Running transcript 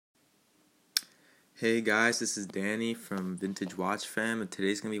Hey guys, this is Danny from Vintage Watch Fam, and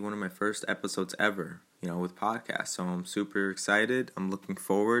today's gonna be one of my first episodes ever, with podcasts. So I'm super excited. I'm looking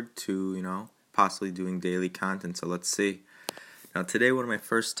forward to, possibly doing daily content. So let's see. Now today, one of my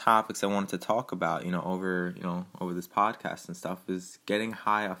first topics I wanted to talk about, over this podcast and stuff, is getting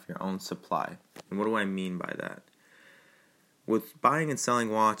high off your own supply. And what do I mean by that? With buying and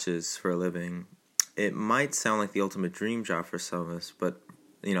selling watches for a living, it might sound like the ultimate dream job for some of us, but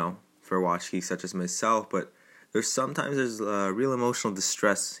for watch geeks such as myself, but there's real emotional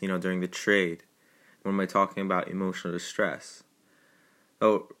distress, during the trade. What am I talking about? Emotional distress.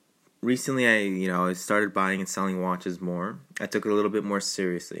 Oh, recently I started buying and selling watches more. I took it a little bit more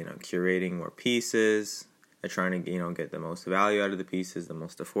seriously, curating more pieces. I trying to, get the most value out of the pieces, the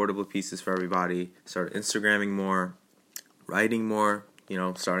most affordable pieces for everybody. Started Instagramming more, writing more,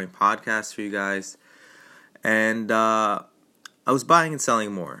 starting podcasts for you guys. And I was buying and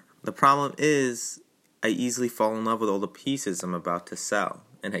selling more. The problem is I easily fall in love with all the pieces I'm about to sell,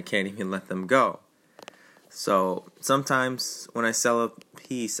 and I can't even let them go. So sometimes when I sell a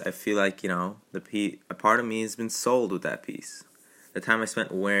piece, I feel like, a part of me has been sold with that piece. The time I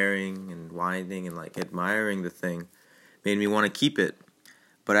spent wearing and winding and admiring the thing made me want to keep it,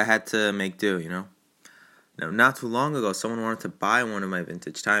 but I had to make do, Now, not too long ago, someone wanted to buy one of my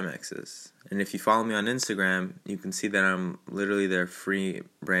vintage Timexes. And if you follow me on Instagram, you can see that I'm literally their free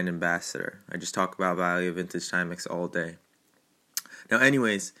brand ambassador. I just talk about value of vintage Timex all day. Now,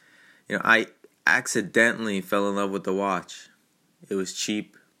 anyways, I accidentally fell in love with the watch. It was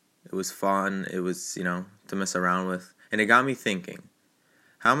cheap. It was fun. It was, to mess around with. And it got me thinking,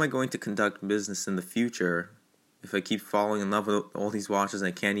 how am I going to conduct business in the future if I keep falling in love with all these watches and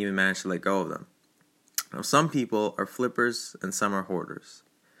I can't even manage to let go of them? Now, some people are flippers and some are hoarders.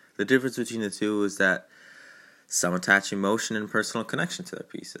 The difference between the two is that some attach emotion and personal connection to their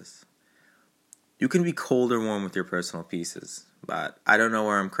pieces. You can be cold or warm with your personal pieces, but I don't know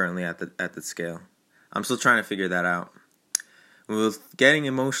where I'm currently at the scale. I'm still trying to figure that out. With getting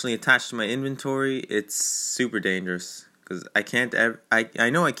emotionally attached to my inventory, it's super dangerous because I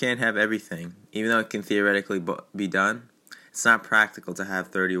know I can't have everything, even though it can theoretically be done. It's not practical to have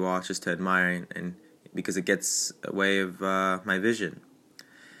 30 watches to admire and because it gets away of my vision.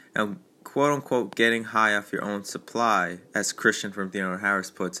 Now, quote-unquote, getting high off your own supply, as Christian from Theodore Harris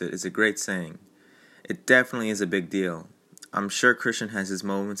puts it, is a great saying. It definitely is a big deal. I'm sure Christian has his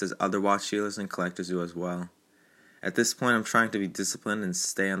moments as other watch dealers and collectors do as well. At this point, I'm trying to be disciplined and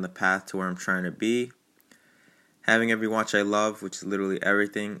stay on the path to where I'm trying to be. Having every watch I love, which is literally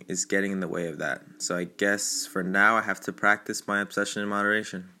everything, is getting in the way of that. So I guess for now, I have to practice my obsession in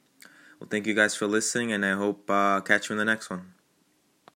moderation. Well, thank you guys for listening, and I hope catch you in the next one.